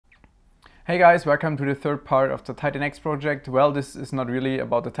Hey guys, welcome to the third part of the Titan X project. Well, this is not really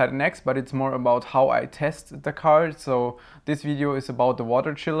about the Titan X, but it's more about how I test the card. So this video is about the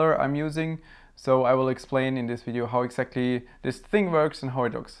water chiller I'm using. So I will explain in this video how exactly this thing works and how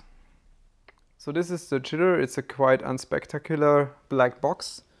it looks. So this is the chiller. It's a quite unspectacular black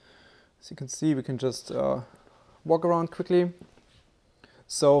box. As you can see, we can just walk around quickly.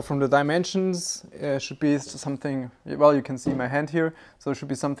 So from the dimensions, it should be something, well, you can see my hand here, so it should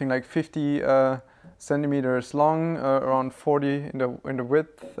be something like 50 centimeters long, around 40 in the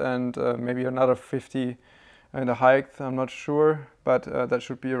width, and maybe another 50 in the height, I'm not sure, but that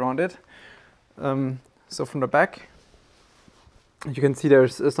should be around it. So from the back, you can see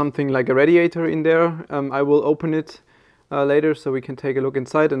there's something like a radiator in there. I will open it later so we can take a look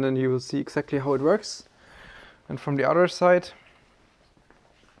inside, and then you will see exactly how it works. And from the other side,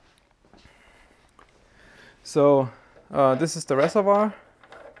 so this is the reservoir.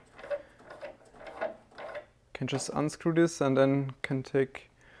 Can just unscrew this and then can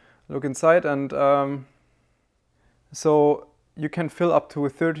take a look inside, and so you can fill up to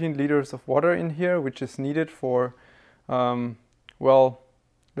 13 liters of water in here, which is needed for well,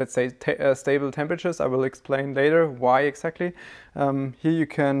 let's say stable temperatures. I will explain later why exactly. Here you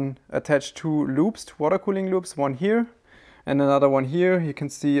can attach two loops, two water cooling loops, one here and another one here. You can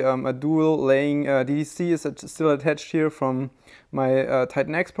see a dual laying DDC is still attached here from my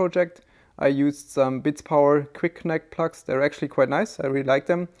Titan X project. I used some Bits Power quick connect plugs. They're actually quite nice. I really like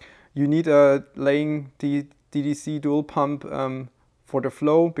them. You need a laying DDC dual pump for the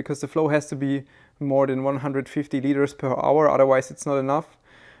flow, because the flow has to be more than 150 liters per hour, otherwise it's not enough.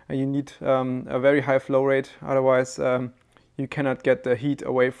 And you need a very high flow rate, otherwise you cannot get the heat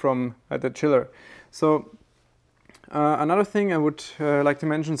away from the chiller. So another thing I would like to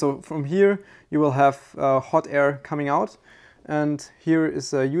mention, so from here you will have hot air coming out, and here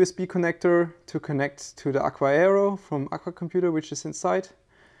is a USB connector to connect to the Aqua Aero from Aqua Computer, which is inside.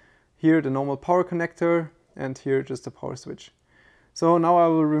 Here the normal power connector, and here just the power switch. So now I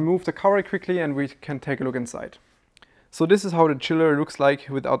will remove the cover quickly and we can take a look inside. So this is how the chiller looks like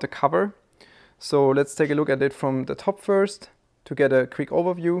without the cover. So let's take a look at it from the top first to get a quick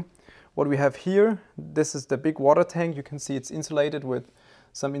overview. What we have here, this is the big water tank. You can see it's insulated with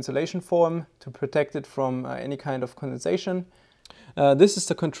some insulation foam to protect it from any kind of condensation. This is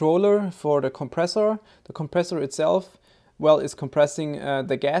the controller for the compressor. The compressor itself, well, is compressing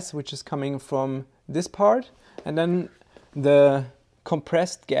the gas which is coming from this part, and then the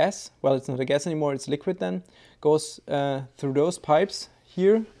compressed gas, well, it's not a gas anymore, it's liquid then, goes through those pipes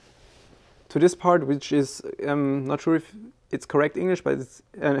here to this part, which is, not sure if it's correct English, but it's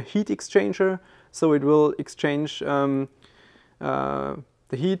a heat exchanger. So it will exchange the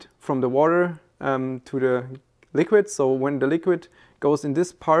heat from the water to the liquid. So when the liquid goes in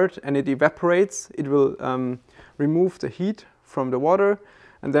this part and it evaporates, it will remove the heat from the water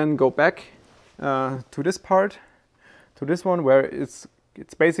and then go back to this part, to this one, where it's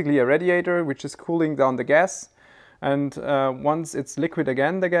basically a radiator which is cooling down the gas. And once it's liquid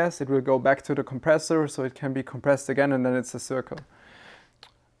again, the gas, it will go back to the compressor, so it can be compressed again, and then it's a circle.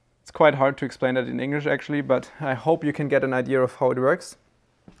 It's quite hard to explain that in English actually, but I hope you can get an idea of how it works.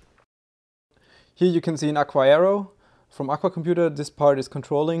 Here you can see an Aqua Aero from Aqua Computer. This part is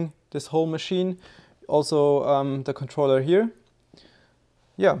controlling this whole machine. Also the controller here.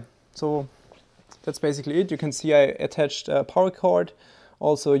 Yeah, so that's basically it. You can see I attached a power cord,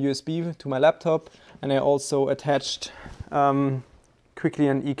 also a USB to my laptop, and I also attached quickly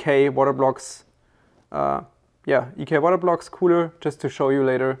an EK water blocks, EK water blocks cooler, just to show you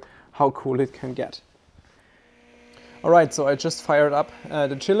later how cool it can get. Alright, so I just fired up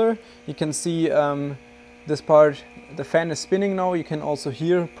the chiller. You can see this part, the fan is spinning now. You can also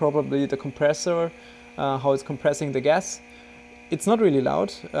hear probably the compressor, how it's compressing the gas. It's not really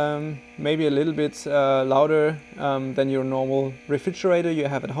loud, maybe a little bit louder than your normal refrigerator you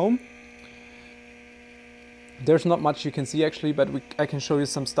have at home. There's not much you can see actually, but I can show you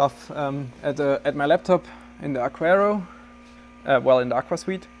some stuff at my laptop in the Aqua Aero, well, in the Aqua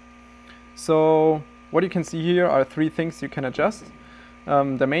Suite. So what you can see here are three things you can adjust.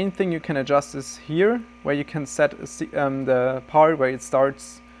 The main thing you can adjust is here, where you can set the part where it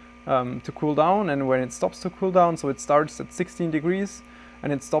starts to cool down and when it stops to cool down. So it starts at 16 degrees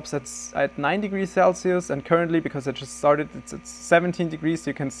and it stops at 9 degrees Celsius, and currently, because it just started, it's at 17 degrees.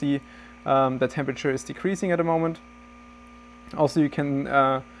 You can see the temperature is decreasing at the moment. Also you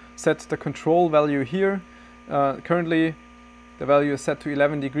can set the control value here. Currently the value is set to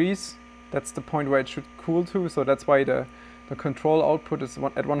 11 degrees. That's the point where it should cool to, so that's why the control output is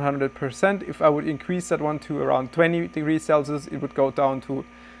at 100%. If I would increase that one to around 20 degrees Celsius, it would go down to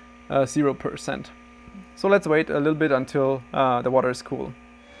 0%. So let's wait a little bit until the water is cool.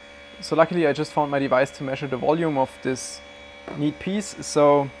 So luckily I just found my device to measure the volume of this neat piece.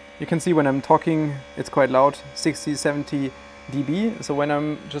 So you can see when I'm talking it's quite loud, 60-70 dB. So when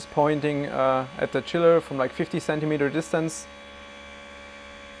I'm just pointing at the chiller from like 50 centimeter distance,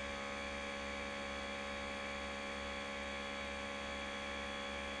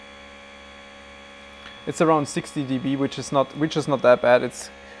 it's around 60 dB, which is not that bad.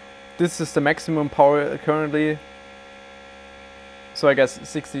 This is the maximum power currently. So I guess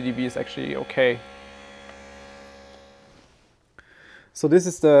 60 dB is actually okay. So this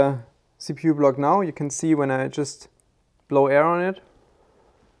is the CPU block now. You can see when I just blow air on it,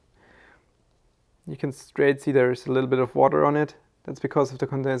 you can straight see there's a little bit of water on it. That's because of the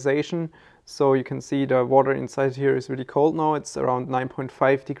condensation. So you can see the water inside here is really cold now. It's around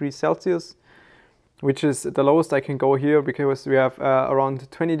 9.5 degrees Celsius, which is the lowest I can go here because we have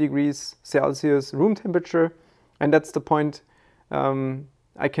around 20 degrees Celsius room temperature. And that's the point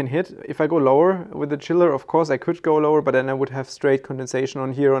I can hit. If I go lower with the chiller, of course I could go lower, but then I would have straight condensation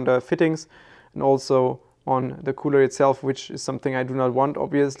on here on the fittings and also on the cooler itself, which is something I do not want,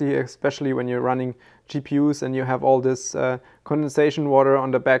 obviously, especially when you're running GPUs and you have all this condensation water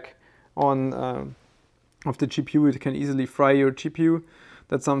on the back of the GPU. It can easily fry your GPU.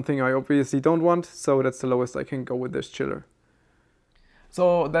 That's something I obviously don't want, so that's the lowest I can go with this chiller.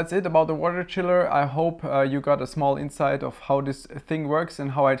 So that's it about the water chiller. I hope you got a small insight of how this thing works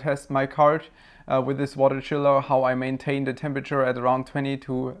and how I test my card with this water chiller, how I maintain the temperature at around 20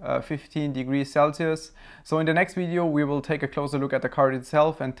 to 15 degrees Celsius. So in the next video we will take a closer look at the card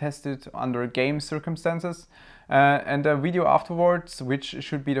itself and test it under game circumstances. And the video afterwards, which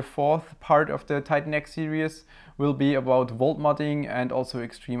should be the fourth part of the Titan X series, will be about volt modding and also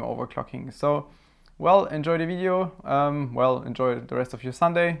extreme overclocking. So well, enjoy the video, well, enjoy the rest of your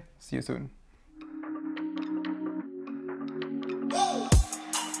Sunday. See you soon.